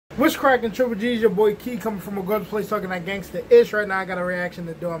What's cracking, Triple G's, your boy Kiy, coming from a good place, talking that gangster ish. Right now I got a reaction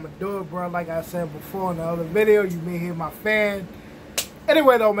to do. I'ma do it, bro. Like I said before in the other video, you may hear my fan.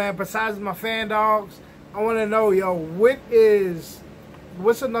 Anyway though, man, besides my fan dogs, I wanna know, yo, what's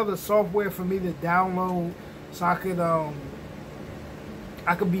another software for me to download so I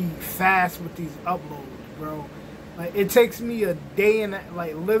could be fast with these uploads, bro. Like, it takes me a day and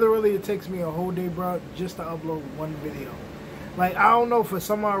like literally it takes me a whole day, bro, just to upload one video. Like, I don't know, for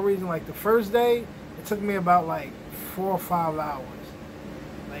some odd reason, like the first day it took me about like 4 or 5 hours.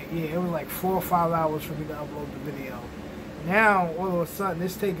 Like, yeah, it was like 4 or 5 hours for me to upload the video. Now all of a sudden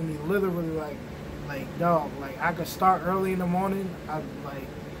it's taking me literally like dog, like I could start early in the morning. Like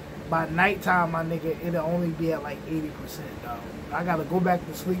by nighttime, my nigga, it'll only be at like 80%, dog. I gotta go back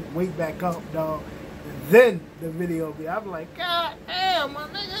to sleep, wake back up, dog, and then the video will be. I'm like, God damn, my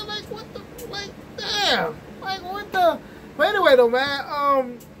nigga, like what the, like damn, like what the. But anyway though,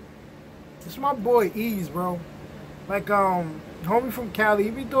 man, it's my boy Ease, bro. Like, homie from Cali, he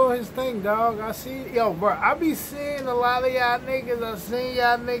be doing his thing, dog. I see, yo, bro, I be seeing a lot of y'all niggas. I seen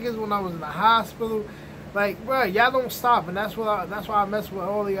y'all niggas when I was in the hospital. Like, bro, y'all don't stop, and that's why I mess with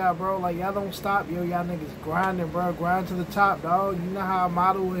all of y'all, bro. Like, y'all don't stop, yo. Y'all niggas grinding, bro. Grind to the top, dog. You know how our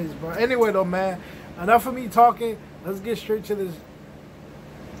motto is, bro. Anyway though, man, enough of me talking. Let's get straight to this.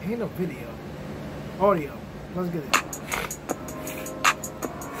 Ain't no video, audio. Let's get it.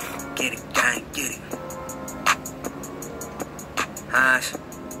 Get it, gang, get it. Hans.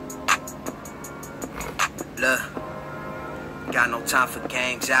 Look, got no time for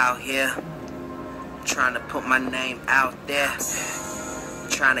games out here. Trying to put my name out there.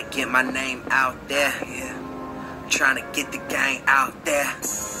 Trying to get my name out there. Yeah. Trying to get the gang out there.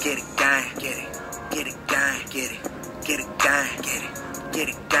 Get it, gang, get it. Get it, gang, get it. Get it, gang, get it. Get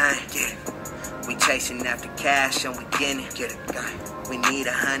it, gang, get it. We chasing after cash and we getting it. Get it, gang. We need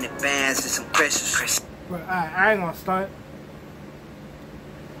 100 bands and some crystals. But I ain't gonna start.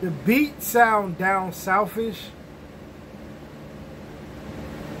 The beat sound down southish,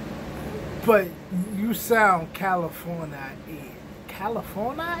 but you sound California-ish.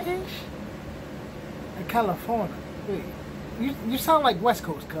 California-ish? Like California. Wait, you sound like West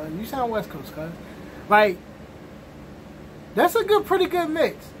Coast, cuz. You sound West Coast, cuz. Like, that's a pretty good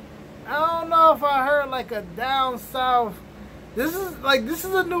mix. I don't know if I heard like a down south. This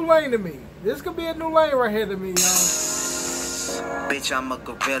is a new lane to me. This could be a new lane right here to me, y'all. Bitch, I'm a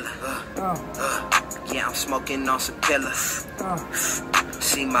gorilla. Yeah, I'm smoking on some pillars.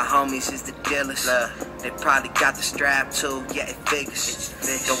 See, my homies is the dealers. They probably got the strap too. Yeah, it figures.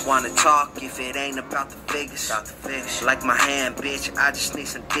 Don't wanna talk if it ain't about the figures. Like my hand, bitch, I just need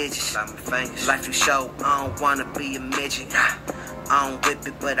some digits. Like my fingers. Life you show, I don't wanna be a midget. I don't whip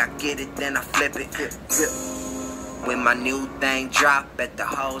it, but I get it, then I flip it. When my new thing drop, bet the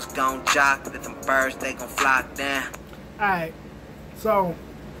hoes gon' jock. If them birds, they gon' flock down. Alright, so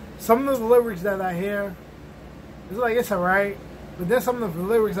some of the lyrics that I hear, it's like it's alright, but then some of the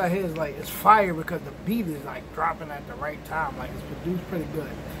lyrics I hear is like it's fire because the beat is like dropping at the right time. Like, it's produced pretty good.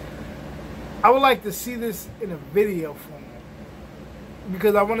 I would like to see this in a video form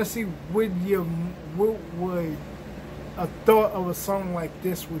because I want to see what would a thought of a song like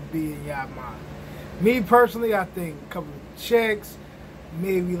this would be in y'all mind. Me personally, I think a couple of chicks,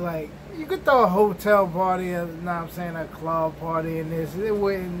 maybe like, you could throw a hotel party, you know what I'm saying, a club party in this. It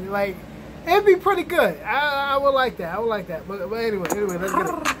wouldn't, like, it'd be pretty good. I would like that. I would like that. But anyway, let's get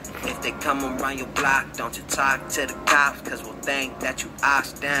it. If they come around your block, don't you talk to the cops, cause we'll think that you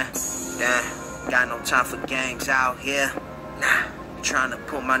ox down. Got no time for gangs out here. Nah, trying to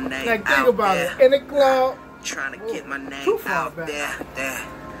put my name like, out think about there. it. In the club. Trying to get my name out there.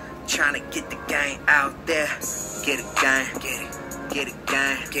 Trying to get the gang out there. Get it, gang, get it. Get it,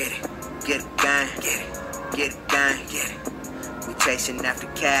 gang, get it. Get it, gang, get it. Get it, gang, get it. We chasing after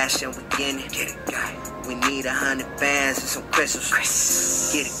cash and we getting it. Get it, gang. We need 100 bands and some crystals.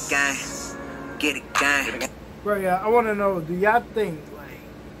 Get it, gang. Get it, gang. Bro, yeah, I want to know, do y'all think, like,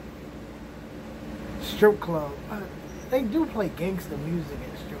 strip club, they do play gangster music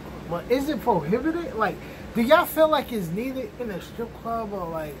in strip club, but is it prohibited? Like, do y'all feel like it's needed in a strip club or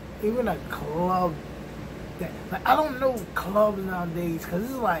like even a club? That, like, I don't know clubs nowadays, cause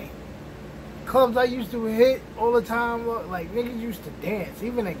it's like clubs I used to hit all the time. Like, niggas used to dance,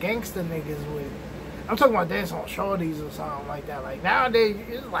 even the gangster niggas would. I'm talking about dance on shorties or something like that. Like, nowadays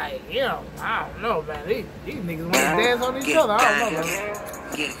it's like, you know, I don't know, man. These niggas want to dance on each other. I don't know, man.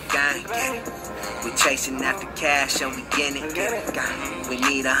 get it, gang. We chasing after cash and we get it, gang. We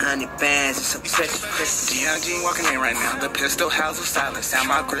need 100 bands and some special Christmas. GiG walking in right now. The pistol house of silence. Sound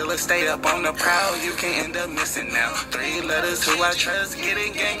my griller stay up on the prowl. You can end up missing now. 3 letters who I trust. Get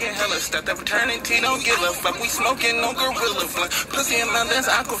it, gang, get hella stuff. That fraternity don't give a fuck. We smoking no gorilla blunt. Pussy in London's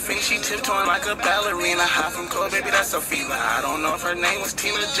Aquafina. She tiptoeing like a ballerina. High from cold, baby, that's a fever. I don't know if her name was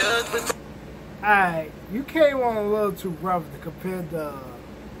Tina Judge, but. Alright, you came on a little too rough compared to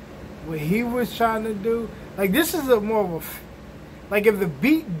what he was trying to do. Like, this is a more of a, like, if the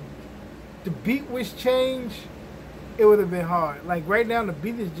beat was changed, it would have been hard. Like, right now the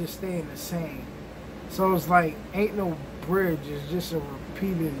beat is just staying the same, so it's like ain't no bridge, it's just a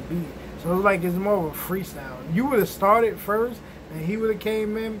repeating beat. So it's like it's more of a freestyle. You would have started first and he would have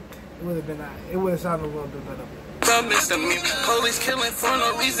came in, it would have been it would have sounded a little bit better. Police killing for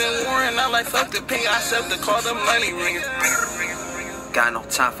no reason, warring out like fuck the ping. I accept the call, the money ring. Got no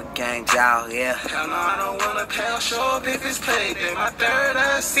time for gangs out here. Hell no, I don't wanna pay. Show up if it's paid. Then my third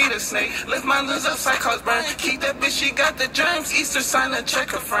eye see the snake. Lift my limbs up, psychos burn. Keep that bitch, she got the germs. Easter sign a check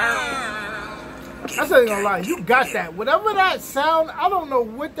confirm. I ain't gonna lie, you got that. Whatever that sound, I don't know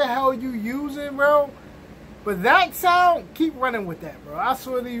what the hell you using, bro. But that sound, keep running with that, bro. I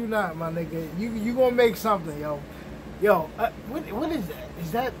swear to you not, my nigga. You gonna make something, yo. Yo, what is that?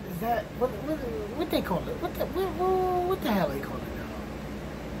 Is that what they call it? What the hell they call it?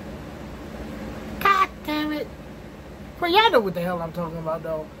 God damn it. Well, y'all know what the hell I'm talking about,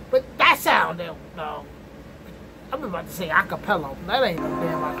 though. But that sound, though. I'm about to say acapella. That ain't no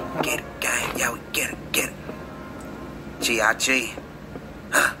damn acapella. Get it, gang. Yeah, we get it. GiG.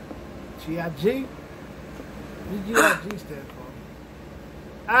 Huh. GiG? What does GiG stand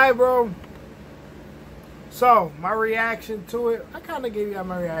for? Alright, bro. So, my reaction to it, I kind of gave you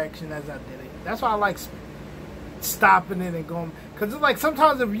my reaction as I did it. That's why I like stopping it and going, because it's like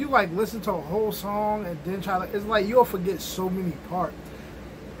sometimes if you like listen to a whole song and then try to, it's like you'll forget so many parts.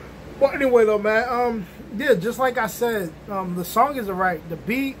 But anyway though, man, yeah, just like I said, the song is alright. The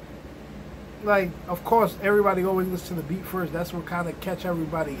beat, like, of course everybody always listens to the beat first. That's what kind of catch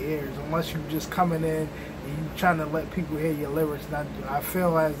everybody's ears, unless you just coming in and you trying to let people hear your lyrics. I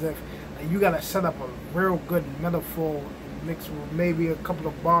feel as if you gotta set up a real good metaphor mixed with maybe a couple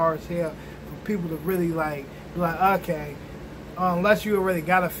of bars here for people to really like be like, okay, unless you already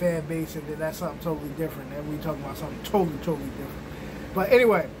got a fan base, and then that's something totally different. And we talking about something totally different. But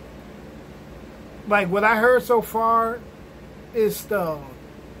anyway, like what I heard so far is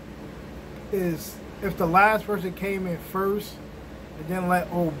if the last person came in first and then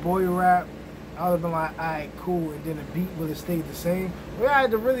let old boy rap, I would have been like, alright, cool, and then the beat would have stayed the same. What I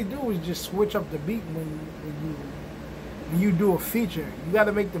had to really do is just switch up the beat when you do a feature. You got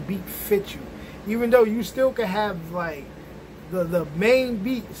to make the beat fit you. Even though you still can have, like, the main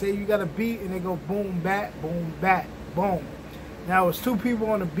beat. Say you got a beat and they go boom, bat, boom. Now it's 2 people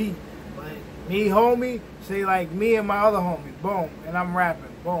on the beat. Like, me, homie, say like me and my other homie, boom, and I'm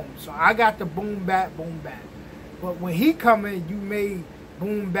rapping, boom. So I got the boom, bat. But when he come in, you made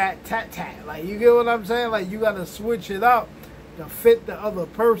boom, bat, tat. Like, you get what I'm saying? Like, you got to switch it up to fit the other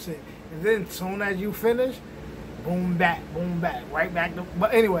person. And then as soon as you finish, boom, bat, right back to,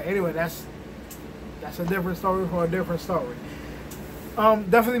 but anyway, that's a different story for a different story.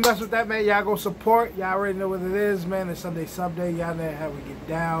 Definitely mess with that, man. Y'all go support. Y'all already know what it is, man. It's Sunday Sub Day. Y'all know how we get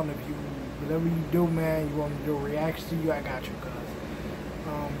down. If you, whatever you do, man, you want me to do a reaction to you, I got you, cuz.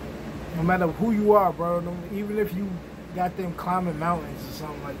 No matter who you are, bro, even if you got them climbing mountains or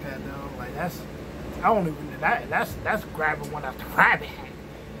something like that, though, like that's, I don't even, that's grabbing one off the rabbit hat.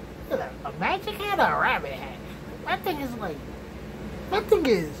 A magic hat or a rabbit hat? That thing is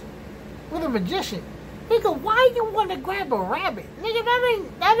with a magician. Nigga, why you want to grab a rabbit? Nigga,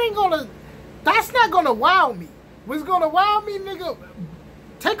 that's not gonna wow me. What's gonna wow me, nigga,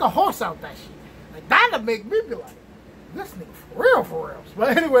 take a horse out that shit. Like, that'll make me be like, this nigga for real.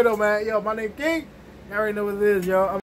 But anyway though, man, yo, my name Kiy. Y'all already know what it is, yo.